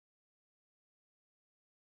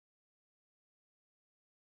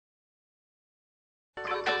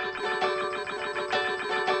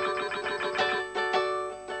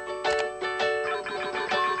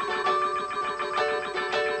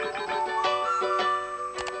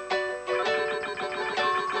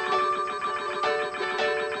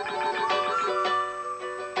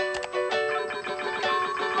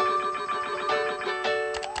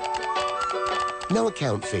No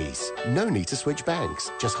account fees. No need to switch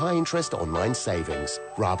banks. Just high interest online savings.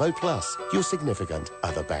 Rabo Plus, your significant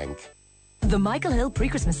other bank. The Michael Hill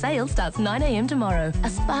pre-Christmas sale starts 9 a.m. tomorrow. A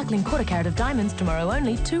sparkling quarter carat of diamonds tomorrow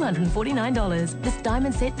only $249. This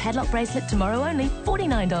diamond set padlock bracelet tomorrow only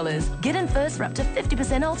 $49. Get in first for up to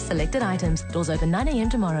 50% off selected items. Doors open 9 a.m.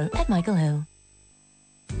 tomorrow at Michael Hill.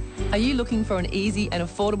 Are you looking for an easy and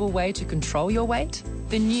affordable way to control your weight?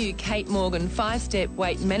 The new Kate Morgan 5-step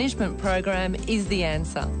weight management program is the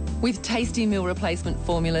answer. With tasty meal replacement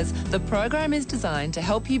formulas, the program is designed to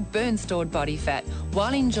help you burn stored body fat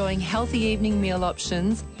while enjoying healthy evening meal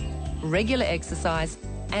options, regular exercise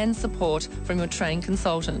and support from your trained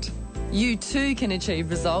consultant. You too can achieve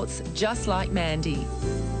results just like Mandy.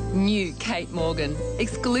 New Kate Morgan,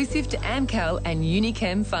 exclusive to Amcal and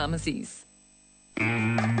Unichem pharmacies.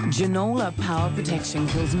 Janola Power Protection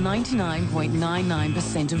kills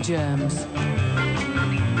 99.99% of germs.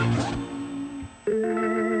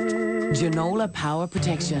 Janola Power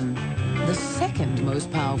Protection, the second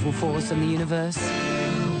most powerful force in the universe.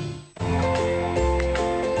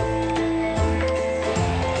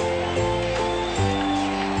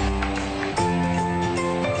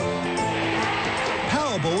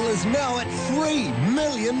 Powerball is now at $3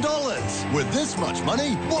 million. With this much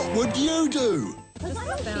money, what would you do?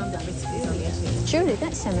 Julie,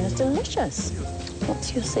 that salmon is delicious.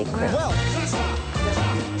 What's your secret? Well,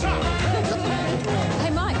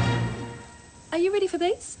 Hey Mike, are you ready for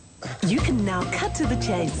these? You can now cut to the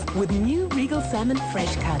chase with new Regal Salmon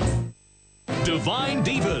Fresh Cuts. Divine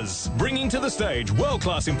Divas, bringing to the stage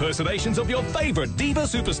world-class impersonations of your favourite diva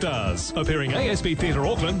superstars. Appearing ASB Theatre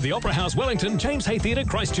Auckland, the Opera House Wellington, James Hay Theatre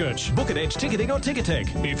Christchurch, Book at Edge Ticketing or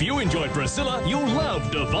Ticketek. If you enjoyed Priscilla, you'll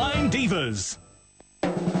love Divine Divas.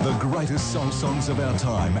 The greatest soul songs of our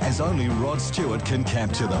time, as only Rod Stewart can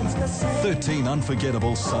capture them. 13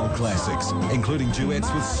 unforgettable soul classics, including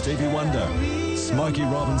duets with Stevie Wonder, Smokey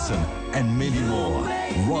Robinson, and many more.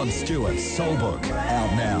 Rod Stewart's Soul Book,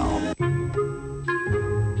 out now.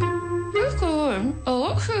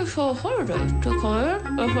 Luxury for holidays to Korea,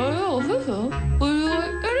 Australia, or Viva. Will you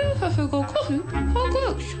like any Pacific coffee or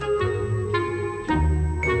goods?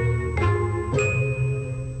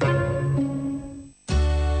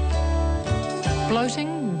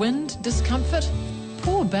 Bloating, wind, discomfort?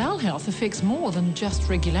 Poor bowel health affects more than just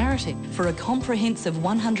regularity. For a comprehensive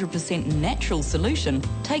 100% natural solution,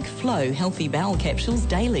 take Phloe Healthy Bowel Capsules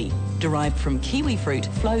daily. Derived from kiwi fruit,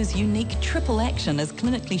 Phloe's unique triple action is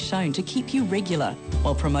clinically shown to keep you regular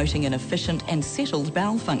while promoting an efficient and settled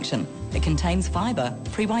bowel function. It contains fibre,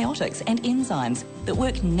 prebiotics and enzymes that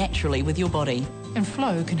work naturally with your body. And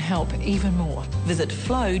Phloe can help even more. Visit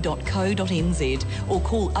phloe.co.nz or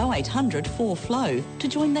call 0800 4FLOE to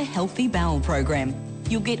join the Healthy Bowel program.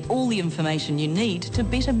 You'll get all the information you need to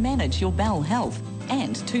better manage your bowel health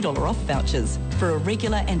and $2 off vouchers. For a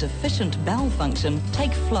regular and efficient bowel function,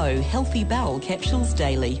 take Phloe Healthy Bowel Capsules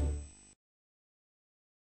daily.